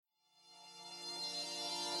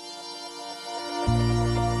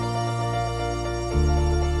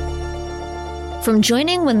From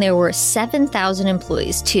joining when there were 7,000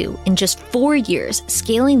 employees to, in just 4 years,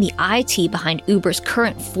 scaling the IT behind Uber's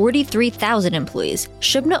current 43,000 employees,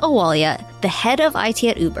 Shubhna Ahluwalia, the head of IT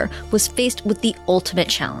at Uber, was faced with the ultimate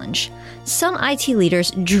challenge. Some IT leaders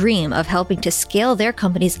dream of helping to scale their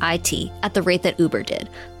company's IT at the rate that Uber did.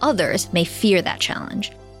 Others may fear that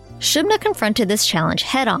challenge. Shubhna confronted this challenge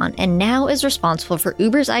head-on and now is responsible for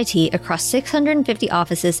Uber's IT across 650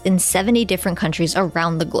 offices in 70 different countries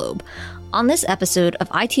around the globe. On this episode of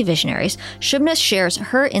IT Visionaries, Shubhna shares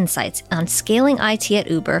her insights on scaling IT at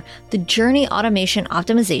Uber, the journey automation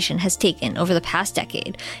optimization has taken over the past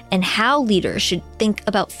decade, and how leaders should think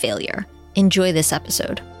about failure. Enjoy this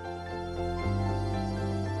episode.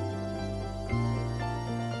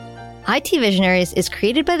 IT Visionaries is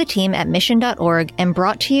created by the team at Mission.org and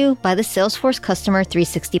brought to you by the Salesforce Customer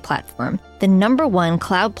 360 platform, the #1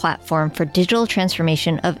 cloud platform for digital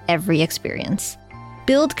transformation of every experience.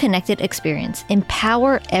 Build connected experience,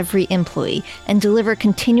 empower every employee, and deliver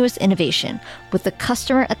continuous innovation with the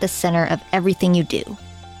customer at the center of everything you do.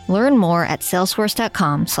 Learn more at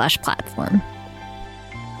salesforce.com/platform.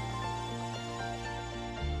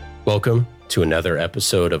 Welcome to another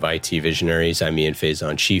episode of IT Visionaries. I'm Ian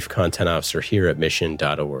Faison, Chief Content Officer here at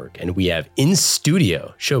Mission.org. And we have in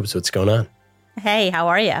studio, Shobs, what's going on? Hey, how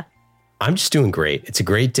are you? I'm just doing great. It's a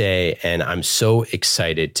great day, and I'm so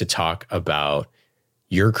excited to talk about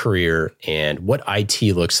your career and what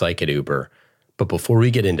IT looks like at Uber. But before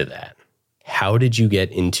we get into that, how did you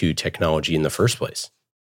get into technology in the first place?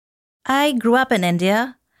 I grew up in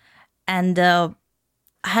India, and I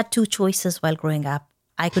had two choices while growing up.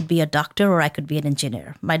 I could be a doctor or I could be an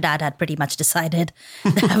engineer. My dad had pretty much decided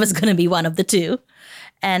that I was going to be one of the two.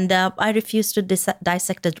 And I refused to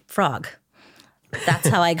dissect a frog. That's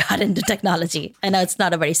how I got into technology. I know it's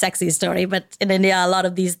not a very sexy story, but in India, a lot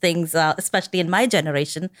of these things, especially in my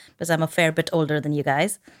generation, because I'm a fair bit older than you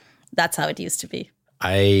guys, that's how it used to be.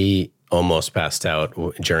 I almost passed out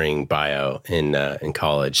during bio in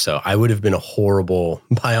college, so I would have been a horrible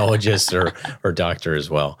biologist or doctor as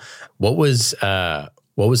well. What was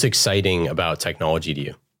exciting about technology to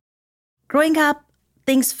you? Growing up,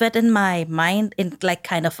 things fit in my mind in like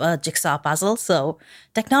kind of a jigsaw puzzle. So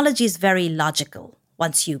technology is very logical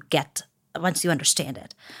once you understand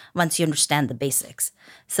it, once you understand the basics.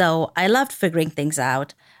 So I loved figuring things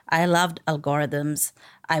out. I loved algorithms.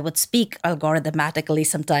 I would speak algorithmatically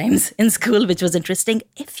sometimes in school, which was interesting.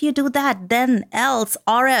 If you do that, then else,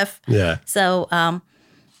 RF. Yeah. So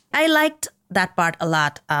I liked that part a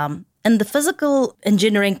lot. In the physical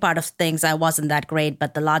engineering part of things, I wasn't that great,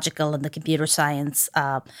 but the logical and the computer science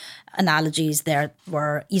analogies there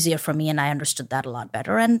were easier for me, and I understood that a lot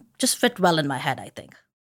better and just fit well in my head, I think.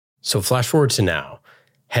 So flash forward to now,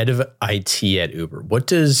 head of IT at Uber. What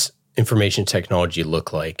does information technology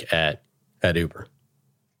look like at Uber?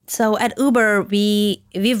 So at Uber,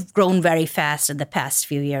 we've grown very fast in the past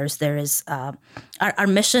few years. There is our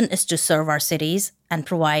mission is to serve our cities and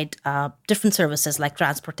provide different services like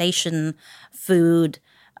transportation, food,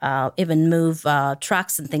 even move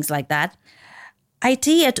trucks and things like that.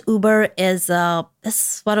 IT at Uber is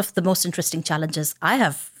one of the most interesting challenges I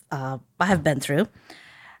have been through.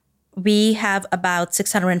 We have about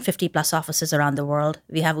 650 plus offices around the world.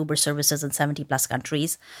 We have Uber services in 70 plus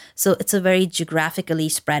countries. So it's a very geographically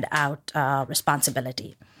spread out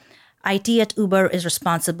responsibility. IT at Uber is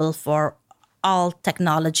responsible for all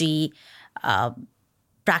technology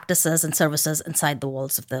practices and services inside the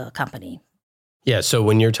walls of the company. Yeah. So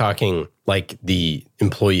when you're talking like the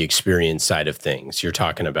employee experience side of things, you're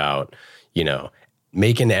talking about,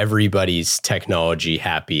 making everybody's technology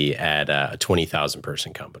happy at a 20,000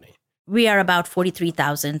 person company. We are about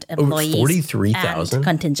 43,000 employees. 43,000? And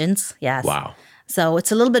contingents, yes. Wow. So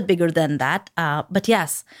it's a little bit bigger than that. But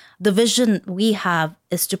yes, the vision we have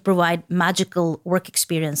is to provide magical work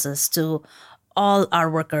experiences to all our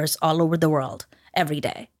workers all over the world every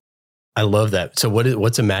day. I love that. So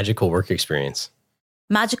what's a magical work experience?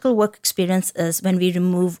 Magical work experience is when we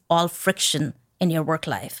remove all friction in your work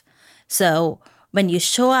life. So when you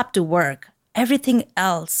show up to work, everything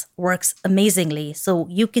else works amazingly. So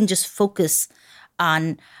you can just focus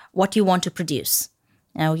on what you want to produce.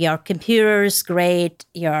 Your computer's great,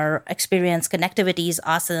 your experience connectivity is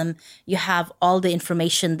awesome. You have all the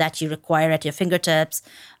information that you require at your fingertips.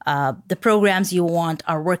 The programs you want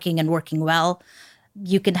are working and working well.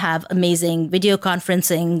 You can have amazing video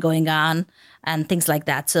conferencing going on and things like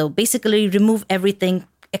that. So basically remove everything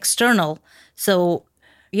external. So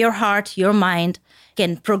your heart, your mind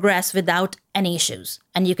can progress without any issues,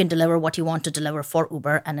 and you can deliver what you want to deliver for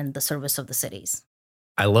Uber and in the service of the cities.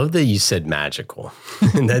 I love that you said magical.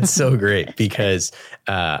 That's so great because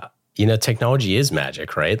technology is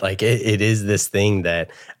magic, right? Like it is this thing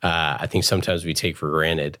that I think sometimes we take for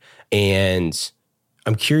granted. And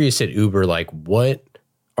I'm curious at Uber, like what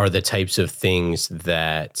are the types of things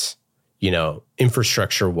that,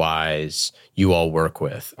 infrastructure wise, you all work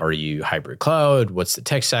with? Are you hybrid cloud? What's the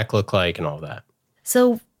tech stack look like and all that?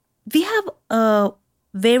 So we have a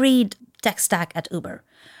varied tech stack at Uber.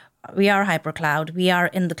 We are hypercloud. We are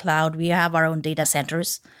in the cloud. We have our own data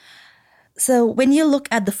centers. So when you look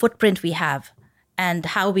at the footprint we have and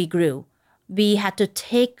how we grew, we had to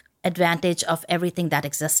take advantage of everything that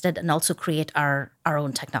existed and also create our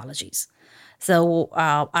own technologies. So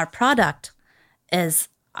our product is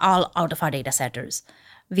all out of our data centers.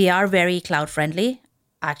 We are very cloud friendly.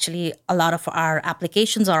 Actually, a lot of our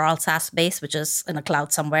applications are all SaaS-based, which is in a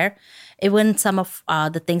cloud somewhere. Even some of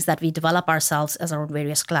the things that we develop ourselves as our own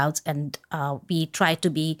various clouds, and we try to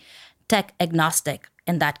be tech agnostic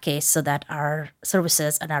in that case so that our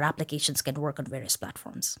services and our applications can work on various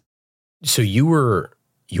platforms. So you were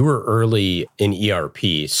early in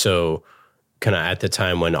ERP. So kind of at the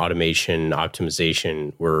time when automation,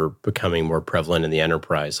 optimization were becoming more prevalent in the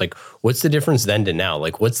enterprise, like what's the difference then to now?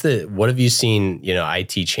 Like what have you seen,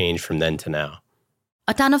 IT change from then to now?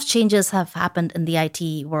 A ton of changes have happened in the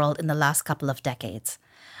IT world in the last couple of decades.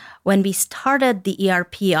 When we started the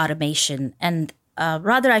ERP automation, and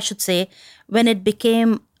rather I should say, when it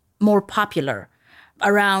became more popular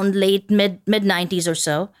around mid 90s or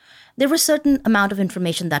so, there was a certain amount of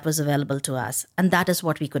information that was available to us, and that is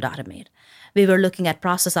what we could automate. We were looking at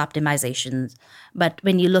process optimizations, but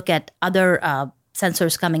when you look at other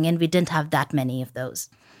sensors coming in, we didn't have that many of those.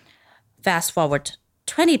 Fast forward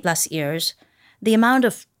 20 plus years, the amount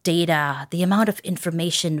of data, the amount of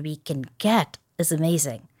information we can get is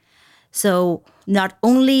amazing. So not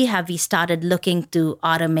only have we started looking to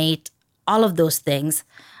automate all of those things,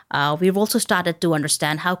 we've also started to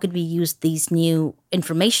understand how could we use these new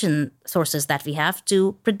information sources that we have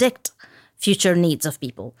to predict future needs of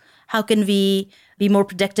people. How can we be more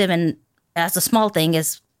predictive? And as a small thing,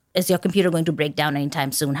 is your computer going to break down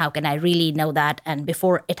anytime soon? How can I really know that? And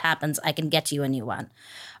before it happens, I can get you a new one.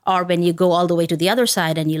 Or when you go all the way to the other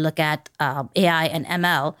side and you look at AI and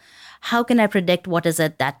ML, how can I predict what is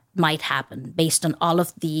it that might happen based on all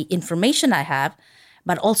of the information I have,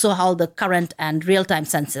 but also all the current and real-time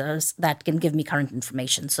sensors that can give me current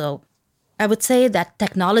information. So I would say that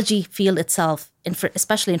technology field itself,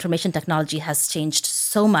 especially information technology, has changed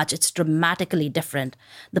so much. It's dramatically different.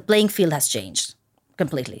 The playing field has changed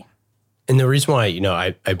completely. And the reason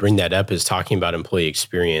why, I bring that up is talking about employee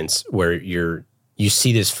experience, where you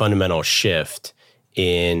see this fundamental shift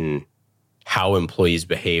in how employees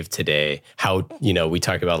behave today, how, we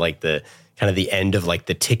talk about like the kind of the end of like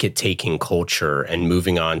the ticket taking culture and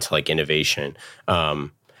moving on to like innovation.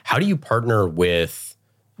 How do you partner with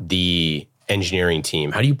the engineering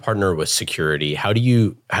team? How do you partner with security? How do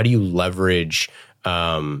you leverage,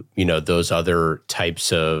 those other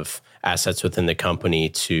types of assets within the company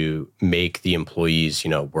to make the employees,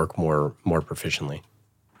 work more proficiently?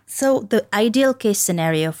 So the ideal case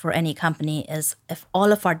scenario for any company is if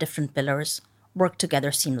all of our different pillars work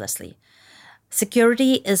together seamlessly.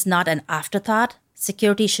 Security is not an afterthought.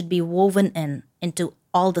 Security should be woven into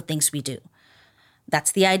all the things we do.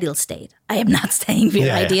 That's the ideal state. I am not saying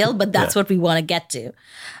we're ideal, but that's what we want to get to.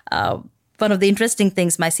 One of the interesting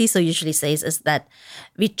things my CISO usually says is that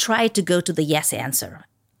we try to go to the yes answer.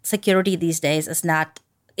 Security these days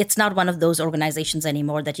it's not one of those organizations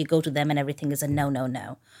anymore that you go to them and everything is a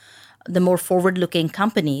no. The more forward-looking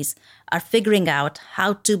companies are figuring out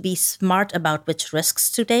how to be smart about which risks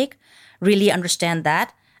to take, really understand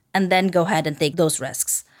that, and then go ahead and take those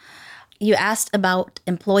risks. You asked about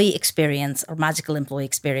employee experience or magical employee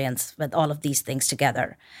experience with all of these things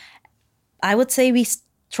together. I would say we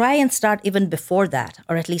try and start even before that,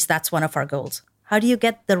 or at least that's one of our goals. How do you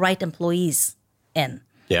get the right employees in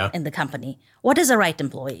the company? What is a right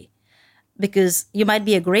employee? Because you might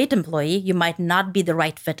be a great employee, you might not be the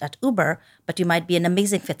right fit at Uber, but you might be an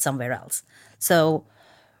amazing fit somewhere else. So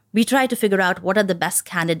we try to figure out what are the best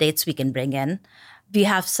candidates we can bring in. We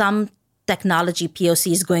have some technology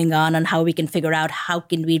POCs going on how we can figure out how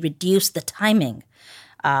can we reduce the timing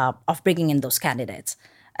of bringing in those candidates.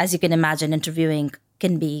 As you can imagine, interviewing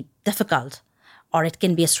can be difficult, or it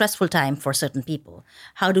can be a stressful time for certain people.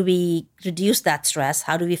 How do we reduce that stress?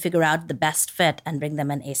 How do we figure out the best fit and bring them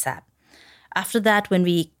in ASAP? After that, when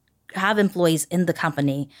we have employees in the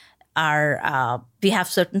company, we have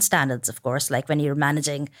certain standards, of course, like when you're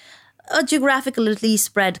managing a geographically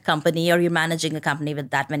spread company or you're managing a company with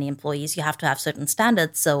that many employees, you have to have certain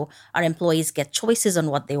standards. So our employees get choices on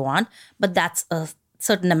what they want, but that's a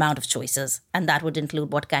certain amount of choices. And that would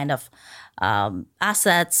include what kind of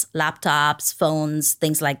assets, laptops, phones,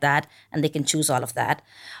 things like that. And they can choose all of that.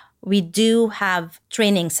 We do have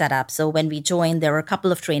training set up. So when we join, there are a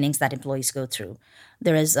couple of trainings that employees go through.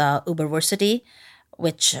 There is Uberversity,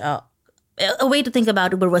 which a way to think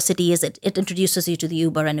about Uberversity is it introduces you to the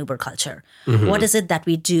Uber and Uber culture. Mm-hmm. What is it that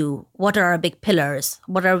we do? What are our big pillars?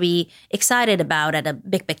 What are we excited about at a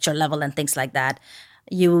big picture level and things like that?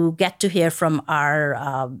 You get to hear from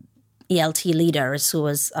our ELT leaders, who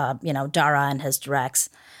is, Dara and his directs,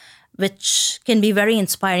 which can be very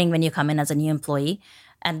inspiring when you come in as a new employee.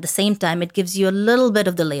 At the same time, it gives you a little bit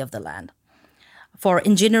of the lay of the land. For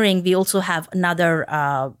engineering, we also have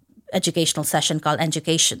another educational session called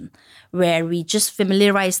Education, where we just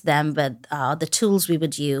familiarize them with the tools we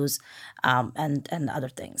would use and other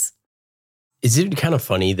things. Is it kind of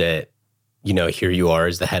funny that, here you are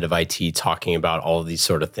as the head of IT talking about all of these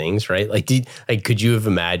sort of things, right? Could you have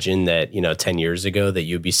imagined that, 10 years ago that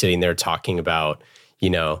you'd be sitting there talking about,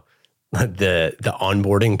 the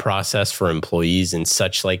onboarding process for employees in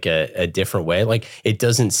such like a different way? Like, it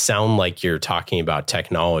doesn't sound like you're talking about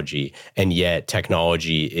technology, and yet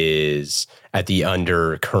technology is at the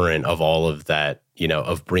undercurrent of all of that,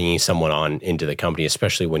 of bringing someone on into the company,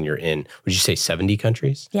 especially when you're in, would you say 70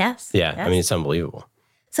 countries? Yes. Yeah. Yes. I mean, it's unbelievable.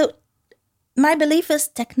 So my belief is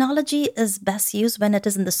technology is best used when it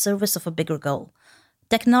is in the service of a bigger goal.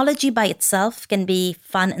 Technology by itself can be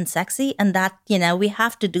fun and sexy, and that, we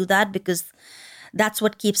have to do that because that's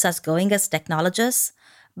what keeps us going as technologists.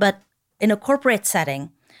 But in a corporate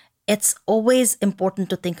setting, it's always important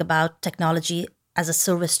to think about technology as a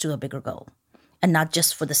service to a bigger goal and not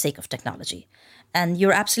just for the sake of technology. And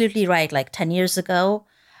you're absolutely right. Like 10 years ago,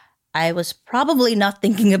 I was probably not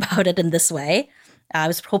thinking about it in this way. I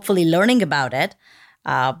was hopefully learning about it,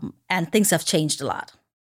 and things have changed a lot.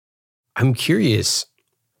 I'm curious,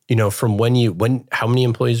 from how many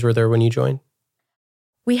employees were there when you joined?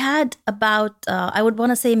 We had about, I would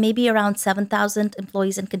want to say maybe around 7,000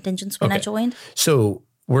 employees and contingents when I joined. So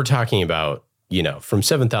we're talking about, from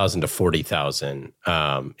 7,000 to 40,000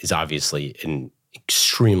 is obviously an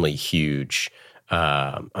extremely huge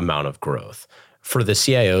amount of growth. For the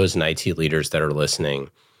CIOs and IT leaders that are listening,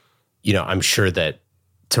 I'm sure that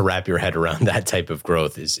to wrap your head around that type of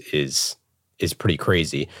growth is pretty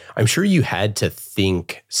crazy. I'm sure you had to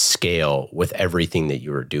think scale with everything that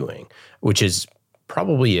you were doing, which is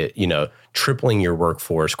probably, tripling your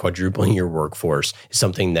workforce, quadrupling your workforce is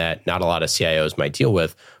something that not a lot of CIOs might deal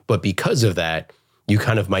with. But because of that, you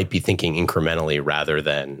kind of might be thinking incrementally rather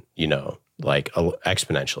than,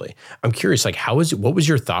 exponentially. I'm curious, what was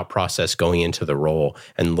your thought process going into the role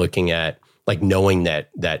and looking at, knowing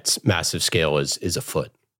that massive scale is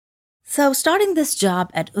afoot? So starting this job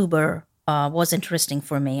at Uber was interesting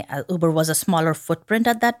for me. Uber was a smaller footprint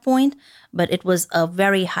at that point, but it was a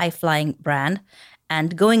very high-flying brand.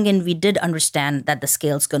 And going in, we did understand that the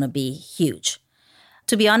scale's going to be huge.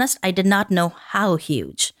 To be honest, I did not know how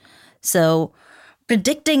huge. So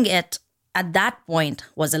predicting it at that point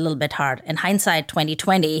was a little bit hard. In hindsight,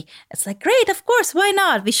 2020, it's like, great, of course, why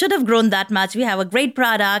not? We should have grown that much. We have a great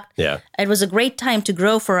product. Yeah. It was a great time to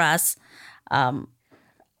grow for us.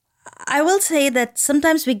 I will say that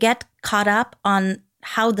sometimes we get caught up on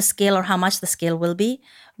how the scale or how much the scale will be.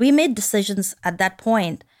 We made decisions at that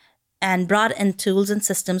point and brought in tools and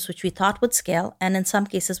systems which we thought would scale. And in some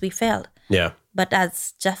cases, we failed. Yeah. But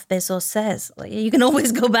as Jeff Bezos says, you can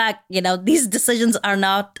always go back. These decisions are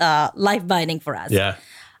not life-binding for us. Yeah.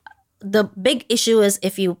 The big issue is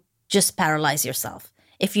if you just paralyze yourself.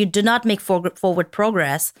 If you do not make forward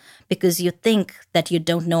progress because you think that you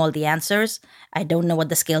don't know all the answers, I don't know what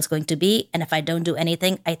the scale is going to be, and if I don't do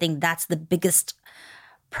anything, I think that's the biggest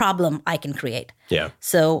problem I can create. Yeah.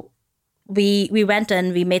 So we went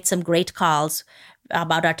and we made some great calls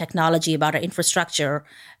about our technology, about our infrastructure.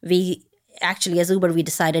 We actually, as Uber, we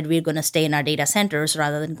decided we're going to stay in our data centers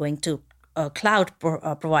rather than going to a cloud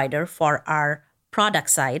provider for our product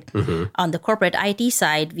side. Mm-hmm. On the corporate IT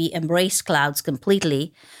side, we embraced clouds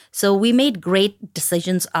completely. So we made great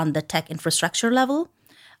decisions on the tech infrastructure level.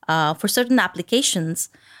 For certain applications,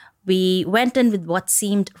 we went in with what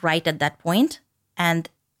seemed right at that point. And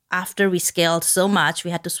after we scaled so much,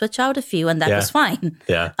 we had to switch out a few, and that was fine.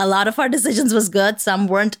 Yeah. A lot of our decisions was good. Some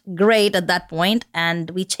weren't great at that point, and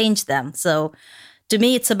we changed them. So to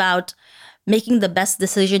me, it's about making the best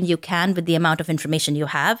decision you can with the amount of information you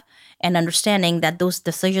have and understanding that those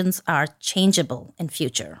decisions are changeable in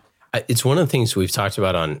future. It's one of the things we've talked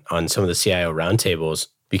about on some of the CIO roundtables,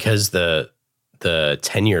 because the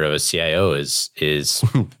tenure of a CIO is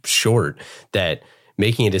short, that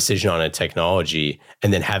making a decision on a technology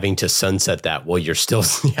and then having to sunset that while you're still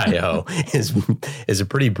CIO is a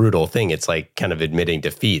pretty brutal thing. It's like kind of admitting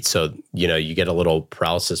defeat. So, you get a little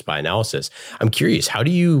paralysis by analysis. I'm curious, how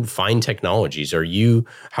do you find technologies? How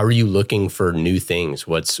are you looking for new things?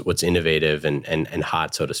 What's innovative and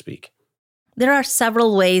hot, so to speak? There are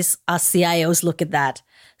several ways us CIOs look at that.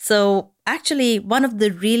 So actually, one of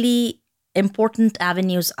the really important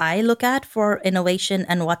avenues I look at for innovation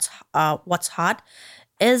and what's hot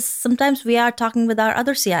is sometimes we are talking with our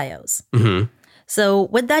other CIOs. Mm-hmm. So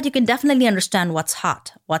with that, you can definitely understand what's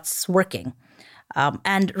hot, what's working.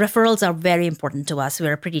 And referrals are very important to us.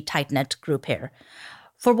 We're a pretty tight-knit group here.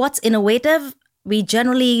 For what's innovative, we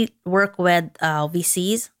generally work with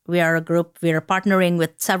VCs. We are partnering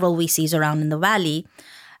with several VCs around in the Valley.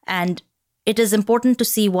 And it is important to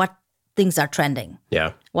see what things are trending.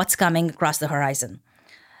 Yeah. What's coming across the horizon.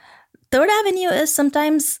 Third avenue is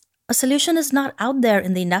sometimes a solution is not out there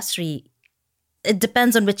in the industry. It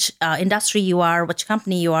depends on which industry you are, which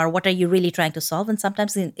company you are, what are you really trying to solve. And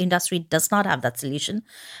sometimes the industry does not have that solution.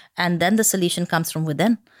 And then the solution comes from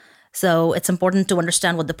within. So it's important to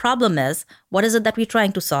understand what the problem is. What is it that we're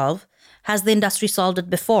trying to solve? Has the industry solved it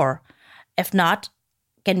before? If not,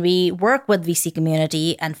 can we work with VC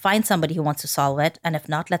community and find somebody who wants to solve it? And if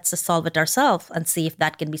not, let's just solve it ourselves and see if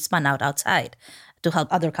that can be spun out outside to help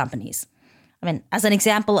other companies. I mean, as an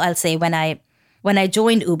example, I'll say when I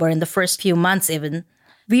joined Uber in the first few months even,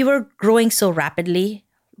 we were growing so rapidly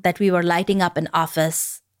that we were lighting up an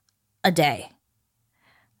office a day.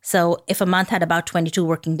 So if a month had about 22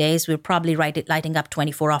 working days, we were probably lighting up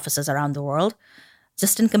 24 offices around the world.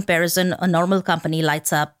 Just in comparison, a normal company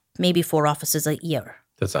lights up maybe 4 offices a year.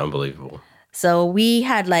 That's unbelievable. So we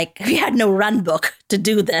had no run book to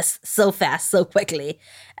do this so fast, so quickly.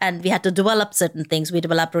 And we had to develop certain things. We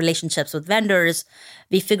developed relationships with vendors.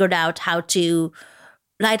 We figured out how to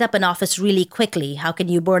light up an office really quickly. How can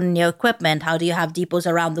you burn your equipment? How do you have depots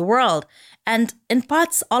around the world? And in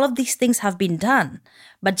parts, all of these things have been done.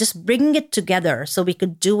 But just bringing it together so we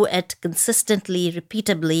could do it consistently,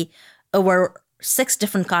 repeatably over 6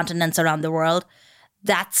 different continents around the world,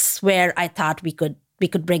 that's where I thought we could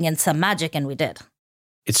bring in some magic, and we did.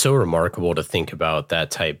 It's so remarkable to think about that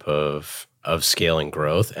type of scaling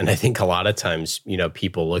growth. And I think a lot of times,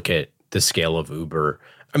 people look at the scale of Uber.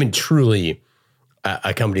 I mean, truly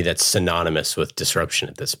a company that's synonymous with disruption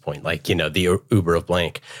at this point, like, the Uber of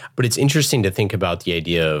blank. But it's interesting to think about the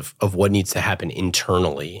idea of what needs to happen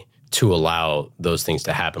internally to allow those things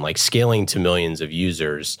to happen. Like scaling to millions of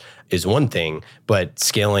users is one thing, but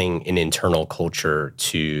scaling an internal culture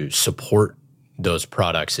to support those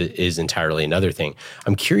products is entirely another thing.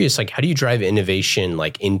 I'm curious, how do you drive innovation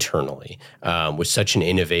internally with such an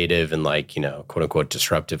innovative and quote unquote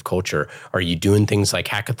disruptive culture? Are you doing things like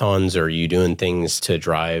hackathons, or are you doing things to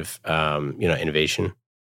drive innovation?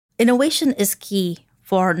 Innovation is key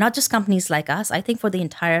for not just companies like us, I think for the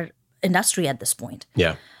entire industry at this point.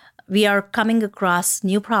 Yeah. We are coming across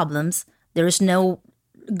new problems. There is no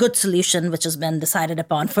good solution which has been decided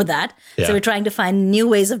upon for that. Yeah. So we're trying to find new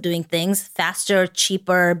ways of doing things, faster,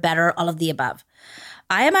 cheaper, better, all of the above.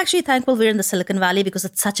 I am actually thankful we're in the Silicon Valley because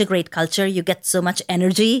it's such a great culture. You get so much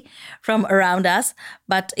energy from around us.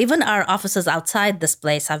 But even our offices outside this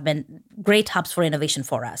place have been great hubs for innovation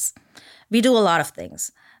for us. We do a lot of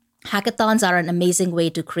things. Hackathons are an amazing way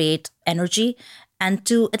to create energy and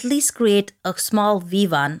to at least create a small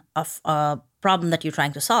V1 of a problem that you're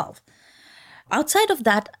trying to solve. Outside of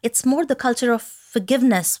that, it's more the culture of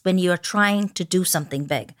forgiveness when you're trying to do something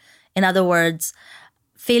big. In other words,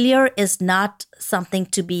 failure is not something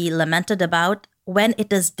to be lamented about when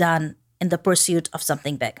it is done in the pursuit of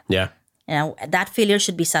something big. Yeah. That failure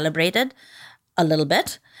should be celebrated a little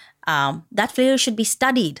bit. That failure should be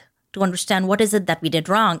studied to understand what is it that we did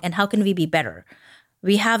wrong and how can we be better.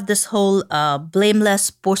 We have this whole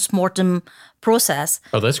blameless postmortem process.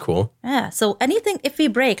 Oh, that's cool. Yeah. So anything, if we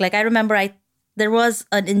break, I remember there was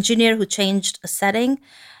an engineer who changed a setting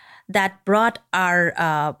that brought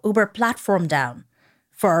our Uber platform down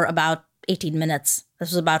for about 18 minutes.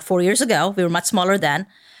 This was about 4 years ago. We were much smaller then.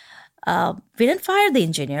 We didn't fire the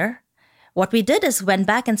engineer. What we did is went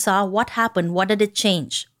back and saw what happened. What did it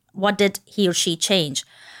change? What did he or she change?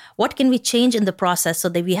 What can we change in the process so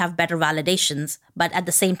that we have better validations, but at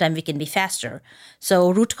the same time we can be faster?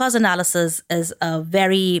 So root cause analysis is a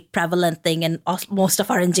very prevalent thing in most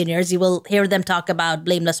of our engineers. You will hear them talk about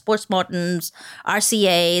blameless postmortems,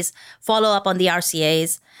 RCAs, follow up on the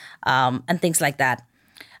RCAs, and things like that.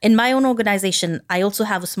 In my own organization, I also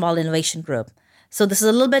have a small innovation group. So this is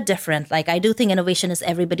a little bit different. I do think innovation is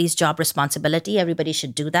everybody's job responsibility. Everybody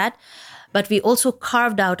should do that. But we also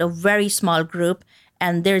carved out a very small group,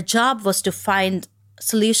 And their job was to find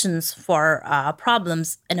solutions for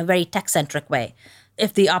problems in a very tech-centric way.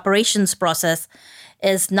 If the operations process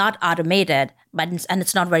is not automated, and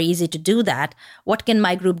it's not very easy to do that, what can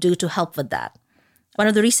my group do to help with that? One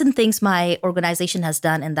of the recent things my organization has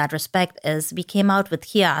done in that respect is we came out with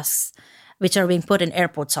kiosks, which are being put in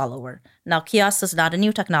airports all over. Now, kiosks is not a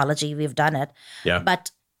new technology. We've done it. Yeah. But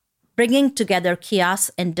bringing together kiosks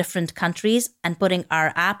in different countries and putting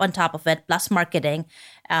our app on top of it, plus marketing,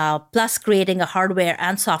 plus creating a hardware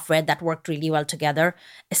and software that worked really well together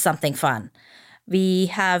is something fun. We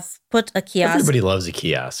have put a kiosk. Everybody loves a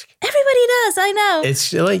kiosk. Everybody does. I know.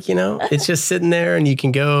 It's like, it's just sitting there and you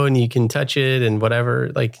can go and you can touch it and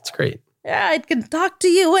whatever. Like, it's great. Yeah, it can talk to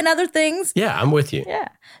you and other things. Yeah, I'm with you. Yeah.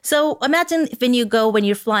 So imagine when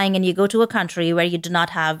you're flying and you go to a country where you do not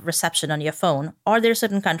have reception on your phone, or there are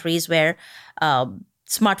certain countries where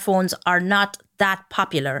smartphones are not that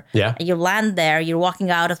popular. Yeah. And you land there, you're walking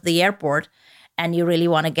out of the airport, and you really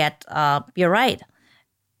want to get your ride.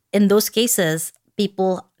 In those cases,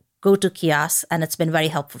 people go to kiosks, and it's been very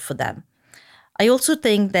helpful for them. I also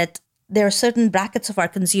think that there are certain brackets of our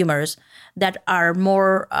consumers that are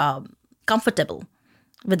more comfortable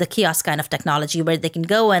with the kiosk kind of technology, where they can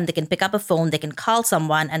go and they can pick up a phone, they can call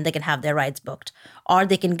someone, and they can have their rides booked. Or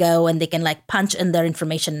they can go and they can punch in their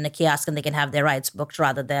information in a kiosk and they can have their rides booked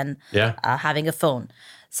rather than having a phone.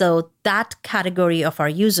 So that category of our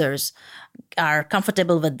users are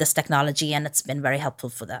comfortable with this technology, and it's been very helpful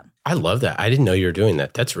for them. I love that. I didn't know you were doing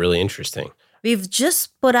that. That's really interesting. We've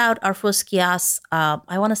just put out our first kiosk,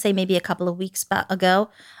 I want to say maybe a couple of weeks ago,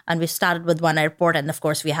 and we started with one airport. And of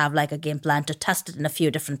course, we have a game plan to test it in a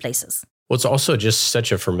few different places. Well, it's also just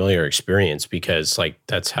such a familiar experience because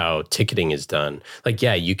that's how ticketing is done.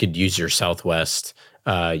 You could use your Southwest,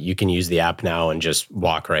 you can use the app now and just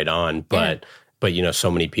walk right on. But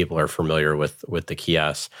so many people are familiar with the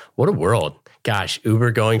kiosk. What a world. Gosh,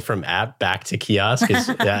 Uber going from app back to kiosk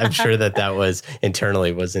I'm sure that was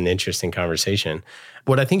internally was an interesting conversation.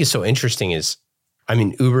 What I think is so interesting is,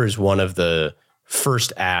 Uber is one of the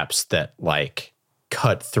first apps that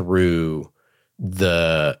cut through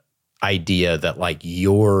the idea that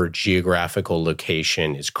your geographical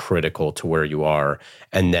location is critical to where you are,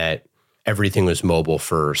 and that everything was mobile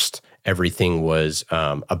first. Everything was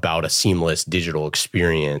about a seamless digital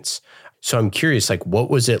experience. So I'm curious,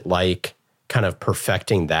 what was it like kind of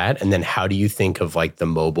perfecting that? And then how do you think of the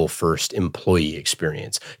mobile first employee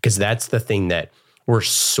experience? Because that's the thing that we're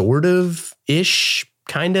sort of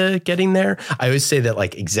kind of getting there. I always say that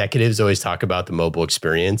executives always talk about the mobile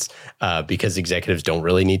experience because executives don't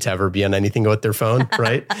really need to ever be on anything with their phone,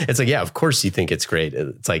 right? It's yeah, of course you think it's great.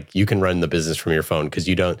 It's you can run the business from your phone because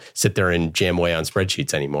you don't sit there and jam away on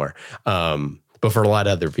spreadsheets anymore. But for a lot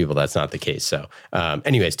of other people, that's not the case. So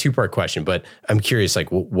anyways, two-part question, but I'm curious,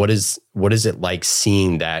 what is it like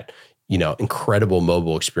seeing that, incredible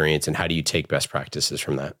mobile experience, and how do you take best practices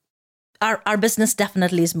from that? Our business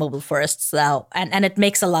definitely is mobile first, so and it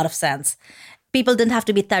makes a lot of sense. People didn't have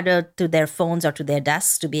to be tethered to their phones or to their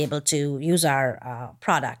desks to be able to use our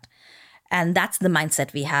product. And that's the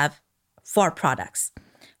mindset we have for products.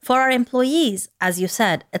 For our employees, as you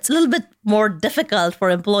said, it's a little bit more difficult for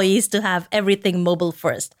employees to have everything mobile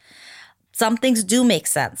first. Some things do make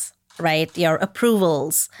sense, right? Your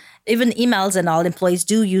approvals, even emails and all, employees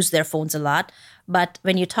do use their phones a lot. But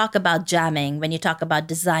when you talk about jamming, when you talk about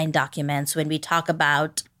design documents, when we talk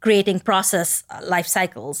about creating process life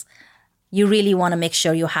cycles, you really want to make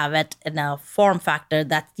sure you have it in a form factor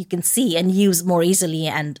that you can see and use more easily.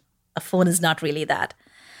 And a phone is not really that.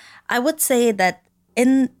 I would say that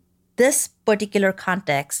in this particular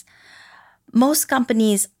context, most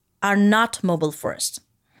companies are not mobile first.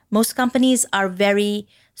 Most companies are very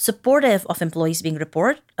supportive of employees being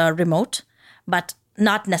remote, but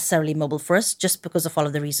not necessarily mobile first, just because of all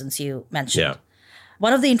of the reasons you mentioned. Yeah.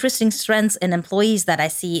 One of the interesting trends in employees that I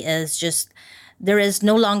see is just there is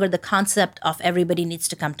no longer the concept of everybody needs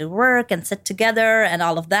to come to work and sit together and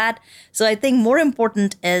all of that. So I think more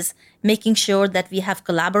important is making sure that we have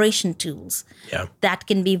collaboration tools that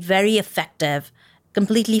can be very effective,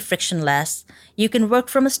 completely frictionless. You can work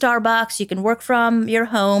from a Starbucks, you can work from your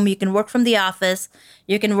home, you can work from the office,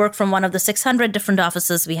 you can work from one of the 600 different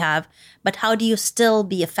offices we have, but how do you still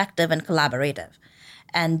be effective and collaborative?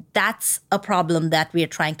 And that's a problem that we are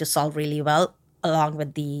trying to solve really well, along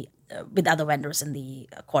with with other vendors in the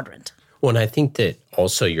quadrant. Well, and I think that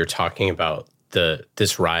also you're talking about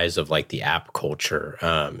this rise of the app culture.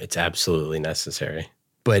 It's absolutely necessary.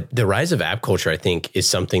 But the rise of app culture, I think, is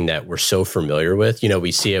something that we're so familiar with.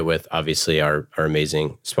 We see it with, obviously, our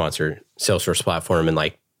amazing sponsor, Salesforce platform, and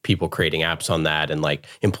people creating apps on that and like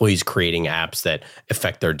employees creating apps that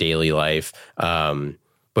affect their daily life.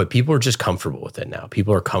 But people are just comfortable with it now.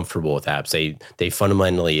 People are comfortable with apps. They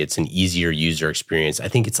fundamentally, it's an easier user experience. I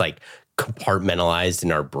think it's like compartmentalized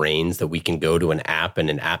in our brains that we can go to an app and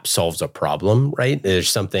an app solves a problem, right? There's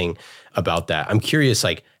something about that. I'm curious,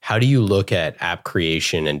 like, how do you look at app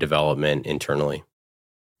creation and development internally?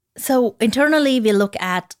 So internally, we look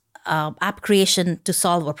at app creation to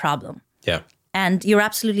solve a problem. Yeah. And you're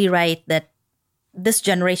absolutely right that this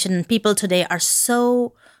generation, people today are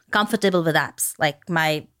so comfortable with apps. Like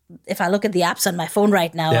if I look at the apps on my phone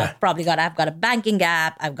right now, Yeah. I've got a banking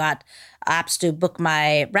app. I've got apps to book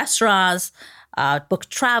my restaurants, book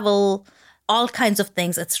travel, all kinds of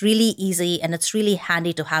things. It's really easy and it's really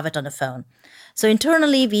handy to have it on a phone. So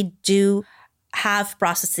internally, we do have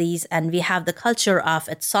processes and we have the culture of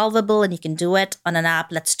it's solvable and you can do it on an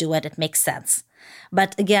app. Let's do it. It makes sense.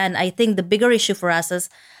 But again, I think the bigger issue for us is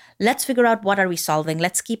let's figure out what are we solving.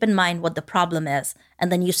 Let's keep in mind what the problem is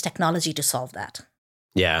and then use technology to solve that.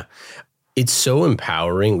 Yeah. It's so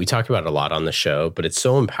empowering. We talk about it a lot on the show, but it's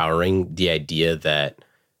so empowering, the idea that,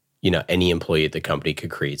 any employee at the company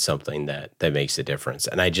could create something that makes a difference.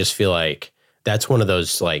 And I just feel like that's one of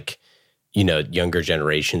those like, younger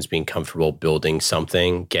generations being comfortable building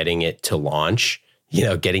something, getting it to launch,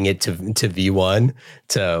 getting it to V1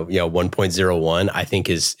 to 1.01, I think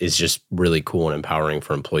is just really cool and empowering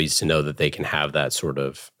for employees to know that they can have that sort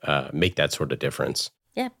of make that sort of difference.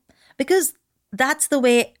 Yeah, because that's the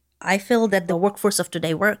way I feel that the workforce of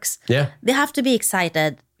today works. Yeah, they have to be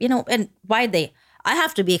excited, and why I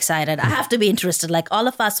have to be excited. I have to be interested. Like all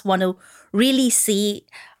of us want to really see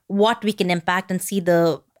what we can impact and see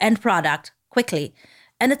the end product quickly.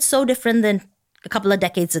 And it's so different than a couple of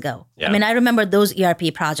decades ago. Yeah. I mean, I remember those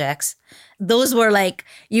ERP projects. Those were like,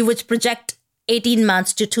 you would project 18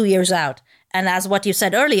 months to 2 years out. And as what you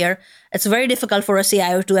said earlier, it's very difficult for a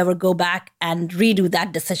CIO to ever go back and redo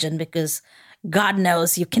that decision because God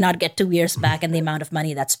knows you cannot get 2 years back and the amount of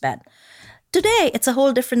money that's spent. Today, it's a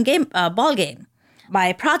whole different ball game.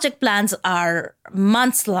 My project plans are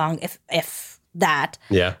months long, if that.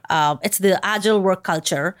 Yeah. It's the agile work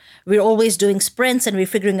culture. We're always doing sprints and we're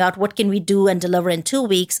figuring out what can we do and deliver in 2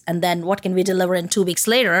 weeks, and then what can we deliver in 2 weeks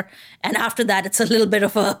later. And after that, it's a little bit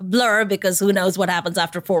of a blur because who knows what happens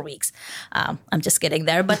after 4 weeks. I'm just kidding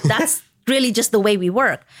there, but that's really just the way we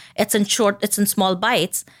work. It's in small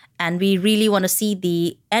bites, and we really want to see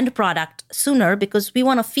the end product sooner because we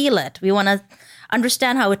want to feel it. We want to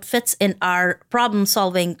understand how it fits in our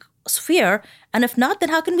problem-solving sphere. And if not, then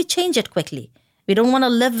how can we change it quickly? We don't want to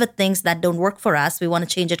live with things that don't work for us. We want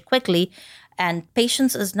to change it quickly. And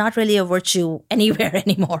patience is not really a virtue anywhere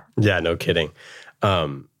anymore. Yeah, no kidding.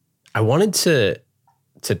 I wanted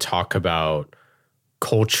to talk about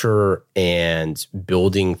culture and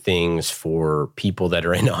building things for people that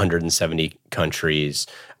are in 170 countries.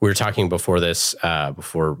 We were talking before this,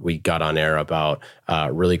 before we got on air, about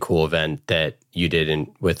a really cool event that you did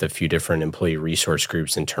with a few different employee resource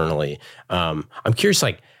groups internally. I'm curious,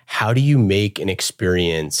 like, how do you make an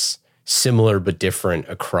experience similar but different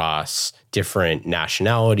across different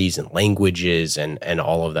nationalities and languages and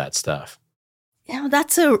all of that stuff? Yeah,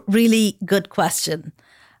 that's a really good question.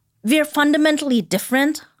 We're fundamentally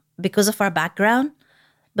different because of our background,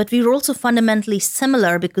 but we're also fundamentally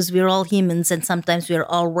similar because we're all humans and sometimes we're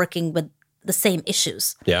all working with the same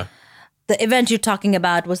issues. Yeah. The event you're talking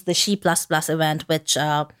about was the She++ event, which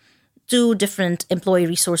 2 different employee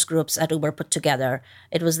resource groups at Uber put together.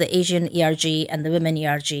 It was the Asian ERG and the Women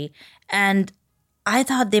ERG. And I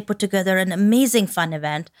thought they put together an amazing fun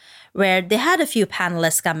event where they had a few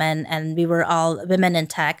panelists come in, and we were all women in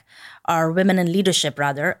tech, or women in leadership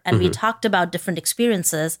rather, and we talked about different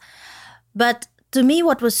experiences. But to me,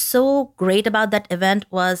 what was so great about that event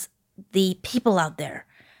was the people out there.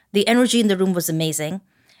 The energy in the room was amazing.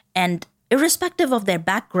 And irrespective of their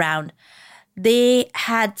background, they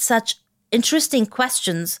had such interesting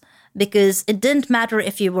questions because it didn't matter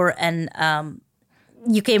if you were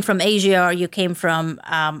you came from Asia or you came from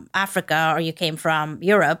Africa or you came from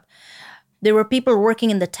Europe. There were people working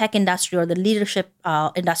in the tech industry or the leadership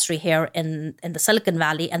industry here in the Silicon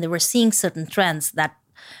Valley, and they were seeing certain trends that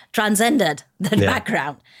transcended that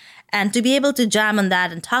background. And to be able to jam on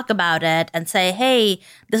that and talk about it and say, hey,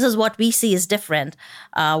 this is what we see is different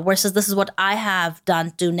versus this is what I have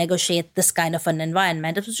done to negotiate this kind of an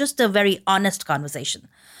environment. It was just a very honest conversation.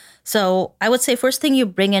 So I would say first thing you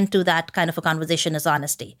bring into that kind of a conversation is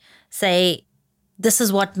honesty. Say, this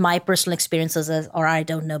is what my personal experiences is, or I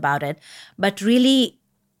don't know about it. But really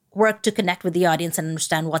work to connect with the audience and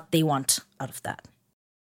understand what they want out of that.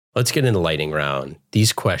 Let's get into lightning round.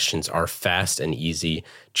 These questions are fast and easy,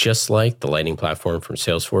 just like the Lightning platform from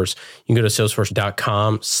Salesforce. You can go to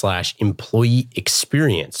salesforce.com/employee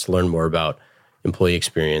experience to learn more about employee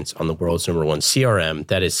experience on the world's #1 CRM.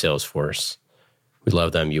 That is Salesforce. We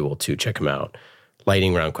love them. You will too. Check them out.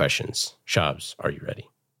 Lightning round questions. Shabs, are you ready?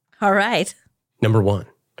 All right. Number 1,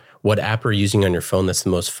 what app are you using on your phone that's the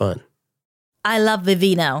most fun? I love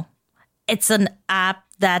Vivino. It's an app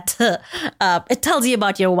that it tells you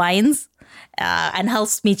about your wines and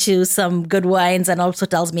helps me choose some good wines, and also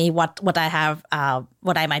tells me what I have,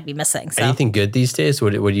 what I might be missing. So. Anything good these days?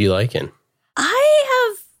 What are you liking? I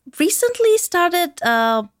have recently started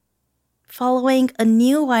following a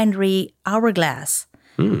new winery, Hourglass,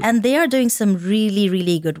 and they are doing some really,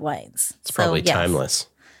 really good wines. It's probably timeless.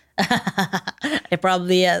 It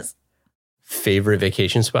probably is. Favorite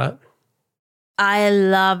vacation spot? I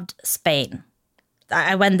loved Spain.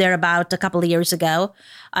 I went there about a couple of years ago.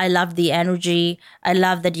 I loved the energy. I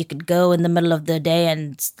loved that you could go in the middle of the day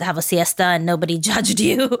and have a siesta and nobody judged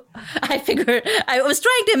you. I was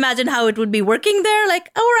trying to imagine how it would be working there. Like,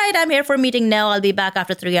 all right, I'm here for a meeting. No, I'll be back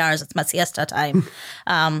after 3 hours. It's my siesta time.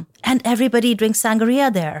 And everybody drinks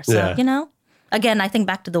sangria there. So, again, I think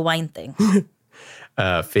back to the wine thing.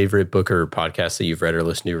 Favorite book or podcast that you've read or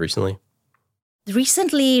listened to recently?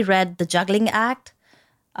 Recently read The Juggling Act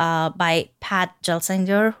by Pat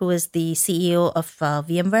Gelsinger, who is the CEO of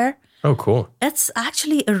VMware. Oh, cool. It's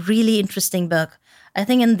actually a really interesting book. I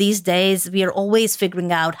think in these days, we are always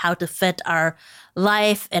figuring out how to fit our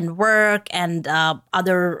life and work and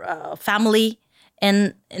other family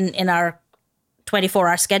in our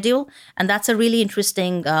 24-hour schedule. And that's a really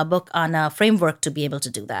interesting book on a framework to be able to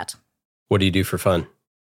do that. What do you do for fun?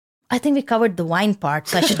 I think we covered the wine part,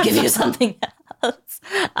 so I should give you something else.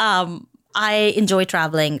 I enjoy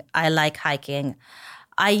traveling. I like hiking.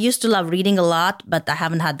 I used to love reading a lot, but I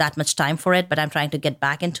haven't had that much time for it, but I'm trying to get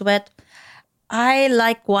back into it. I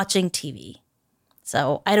like watching TV.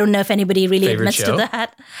 So I don't know if anybody really admits to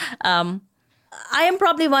that. I am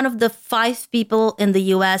probably one of the 5 people in the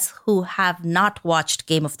US who have not watched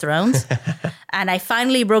Game of Thrones. And I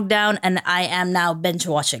finally broke down and I am now binge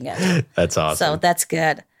watching it. That's awesome. So that's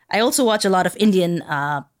good. I also watch a lot of Indian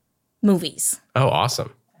movies. Oh,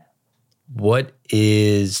 awesome. What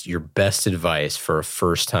is your best advice for a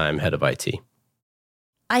first-time head of IT?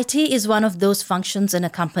 IT is one of those functions in a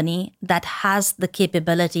company that has the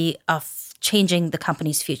capability of changing the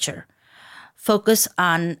company's future. Focus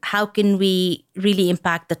on how can we really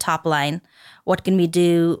impact the top line? What can we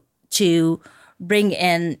do to bring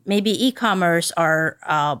in maybe e-commerce or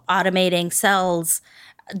automating sales,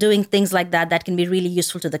 doing things like that can be really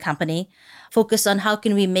useful to the company. Focus on how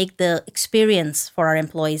can we make the experience for our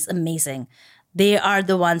employees amazing. They are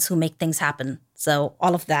the ones who make things happen. So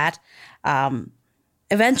all of that.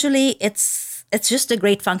 Eventually, it's just a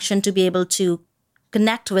great function to be able to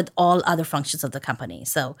connect with all other functions of the company.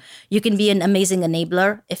 So you can be an amazing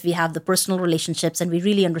enabler if we have the personal relationships and we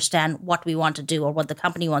really understand what we want to do or what the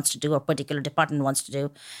company wants to do or a particular department wants to do.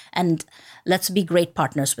 And let's be great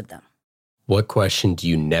partners with them. What question do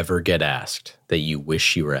you never get asked that you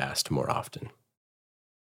wish you were asked more often?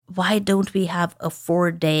 Why don't we have a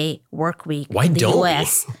 4-day work week in the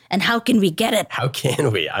US? And how can we get it? How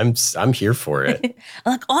can we? I'm here for it.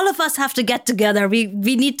 Like all of us have to get together. We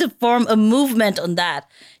need to form a movement on that.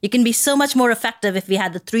 You can be so much more effective if we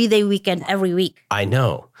had the 3-day weekend every week. I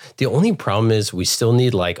know. The only problem is we still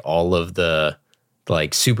need like all of the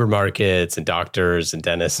like supermarkets and doctors and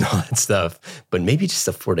dentists and all that stuff, but maybe just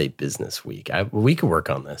a 4-day business week. We could work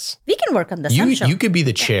on this. We can work on this. You could be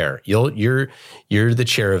the chair. You're the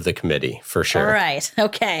chair of the committee for sure. All right.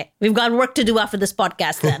 Okay. We've got work to do after this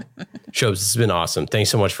podcast then. Shobs, this has been awesome.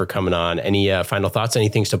 Thanks so much for coming on. Any final thoughts? Any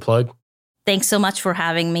things to plug? Thanks so much for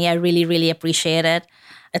having me. I really, really appreciate it.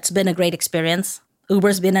 It's been a great experience.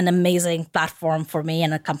 Uber's been an amazing platform for me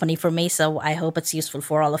and a company for me. So I hope it's useful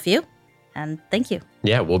for all of you. And thank you.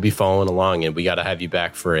 Yeah, we'll be following along, and we got to have you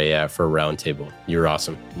back for a roundtable. You're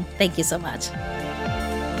awesome. Thank you so much.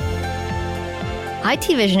 IT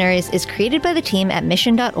Visionaries is created by the team at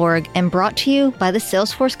mission.org and brought to you by the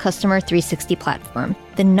Salesforce Customer 360 platform,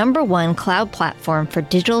 the #1 cloud platform for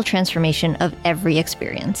digital transformation of every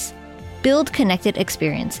experience. Build connected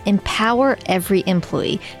experience, empower every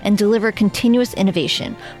employee, and deliver continuous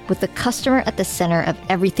innovation with the customer at the center of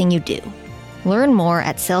everything you do. Learn more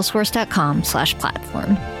at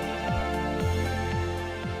salesforce.com/platform.